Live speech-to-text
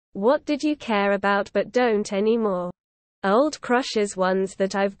What did you care about but don't anymore? Old crushes, ones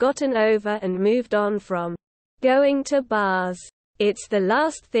that I've gotten over and moved on from. Going to bars. It's the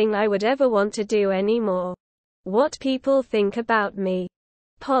last thing I would ever want to do anymore. What people think about me.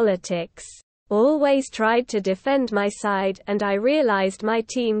 Politics. Always tried to defend my side, and I realized my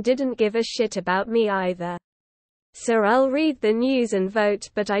team didn't give a shit about me either. So I'll read the news and vote,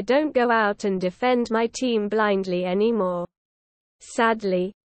 but I don't go out and defend my team blindly anymore.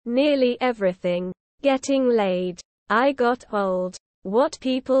 Sadly, nearly everything. Getting laid. I got old. What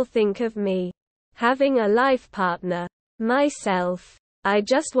people think of me. Having a life partner. Myself. I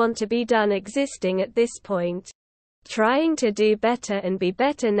just want to be done existing at this point. Trying to do better and be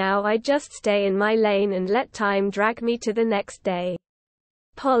better now. I just stay in my lane and let time drag me to the next day.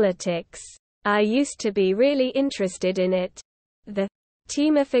 Politics. I used to be really interested in it. The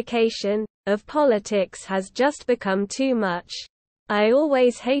teamification of politics has just become too much. I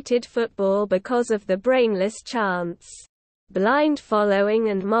always hated football because of the brainless chants, blind following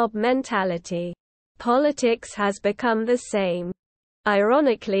and mob mentality. Politics has become the same.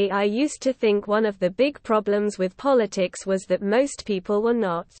 Ironically, I used to think one of the big problems with politics was that most people were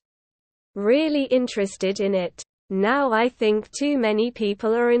not really interested in it. Now I think too many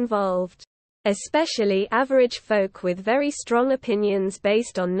people are involved. Especially average folk with very strong opinions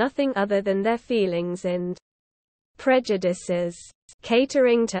based on nothing other than their feelings and prejudices.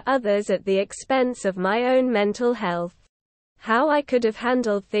 Catering to others at the expense of my own mental health. How I could have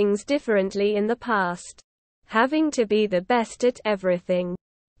handled things differently in the past. Having to be the best at everything.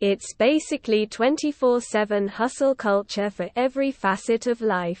 It's basically 24/7 hustle culture for every facet of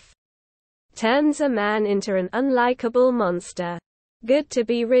life. Turns a man into an unlikable monster. Good to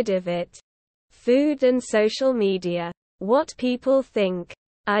be rid of it. Food and social media. What people think.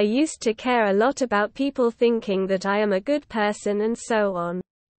 I used to care a lot about people thinking that I am a good person and so on.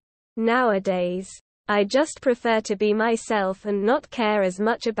 Nowadays, I just prefer to be myself and not care as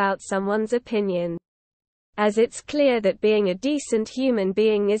much about someone's opinion. As it's clear that being a decent human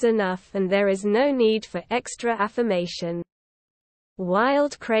being is enough and there is no need for extra affirmation.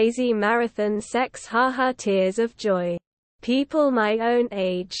 Wild crazy marathon sex, haha, tears of joy. People my own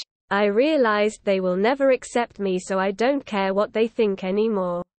age. I realized they will never accept me, so I don't care what they think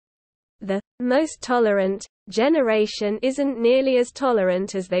anymore. The most tolerant generation isn't nearly as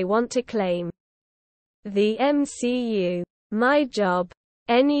tolerant as they want to claim. The MCU. My job.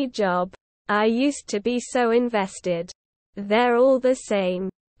 Any job. I used to be so invested. They're all the same.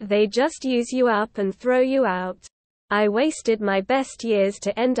 They just use you up and throw you out. I wasted my best years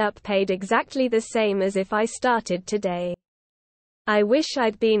to end up paid exactly the same as if I started today. I wish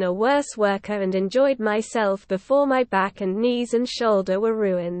I'd been a worse worker and enjoyed myself before my back and knees and shoulder were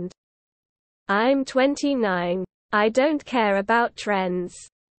ruined. I'm 29. I don't care about trends.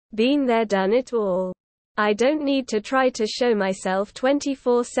 Been there, done it all. I don't need to try to show myself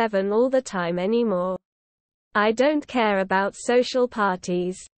 24/7 all the time anymore. I don't care about social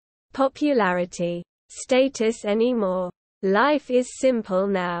parties, popularity, status anymore. Life is simple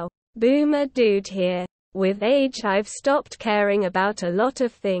now. Boomer dude here. With age I've stopped caring about a lot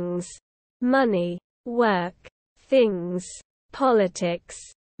of things. Money, work, things, politics,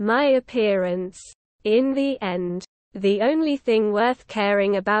 my appearance. In the end, the only thing worth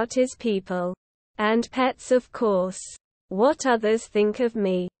caring about is people. And pets, of course. What others think of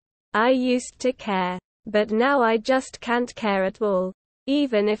me. I used to care. But now I just can't care at all.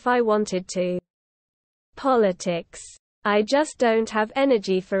 Even if I wanted to. Politics. I just don't have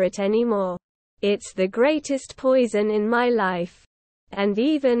energy for it anymore. It's the greatest poison in my life. And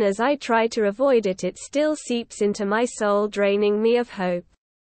even as I try to avoid it, it still seeps into my soul, draining me of hope,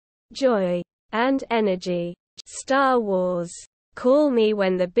 joy, and energy. Star Wars. Call me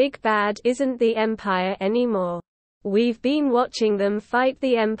when the big bad isn't the Empire anymore. We've been watching them fight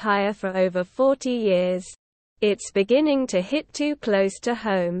the Empire for over 40 years. It's beginning to hit too close to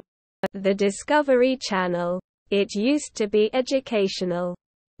home. The Discovery Channel. It used to be educational.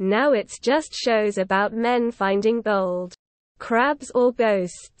 Now it's just shows about men finding gold, crabs or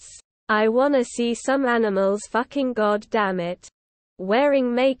ghosts. I wanna see some animals, fucking god damn it.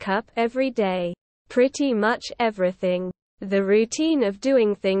 Wearing makeup every day. Pretty much everything. The routine of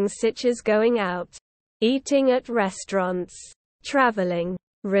doing things such as going out, eating at restaurants, traveling,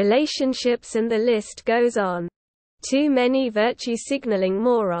 relationships, and the list goes on. Too many virtue signaling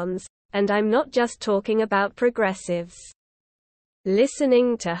morons, and I'm not just talking about progressives.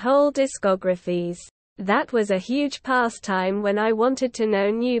 Listening to whole discographies. That was a huge pastime when I wanted to know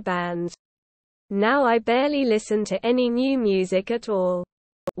new band. Now I barely listen to any new music at all.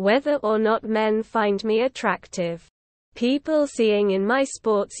 Whether or not men find me attractive. people seeing in my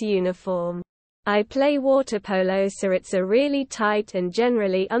sports uniform. I play water polo, so it's a really tight and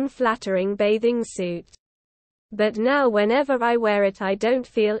generally unflattering bathing suit. But now whenever I wear it I don't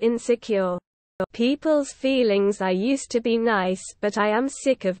feel insecure. People's feelings I used to be nice, but I am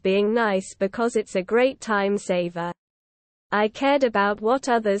sick of being nice because it's a great time saver. I cared about what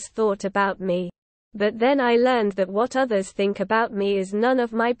others thought about me. But then I learned that what others think about me is none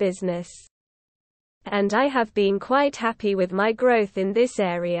of my business. And I have been quite happy with my growth in this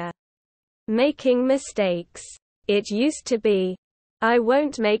area. Making mistakes. It used to be, I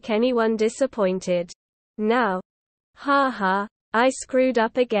won't make anyone disappointed. Now, haha, I screwed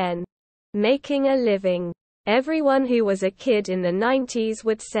up again. Making a living. Everyone who was a kid in the 90s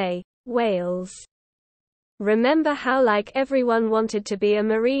would say, whales. Remember how like everyone wanted to be a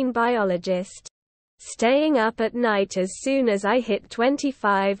marine biologist? Staying up at night as soon as I hit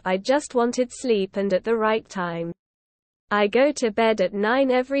 25, I just wanted sleep and at the right time. I go to bed at 9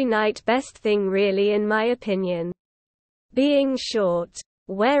 every night, best thing really in my opinion. Being short.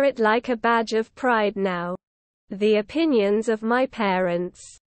 Wear it like a badge of pride now. The opinions of my parents.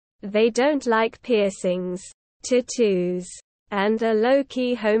 They don't like piercings, tattoos, and are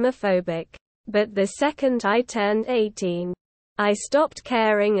low-key homophobic. But the second I turned 18, I stopped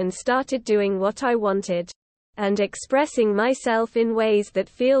caring and started doing what I wanted. And expressing myself in ways that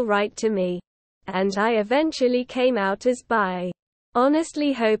feel right to me. And I eventually came out as bi.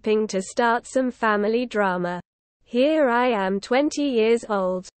 Honestly hoping to start some family drama. Here I am 20 years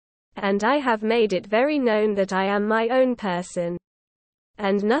old. And I have made it very known that I am my own person.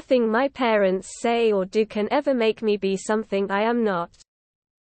 And nothing my parents say or do can ever make me be something I am not.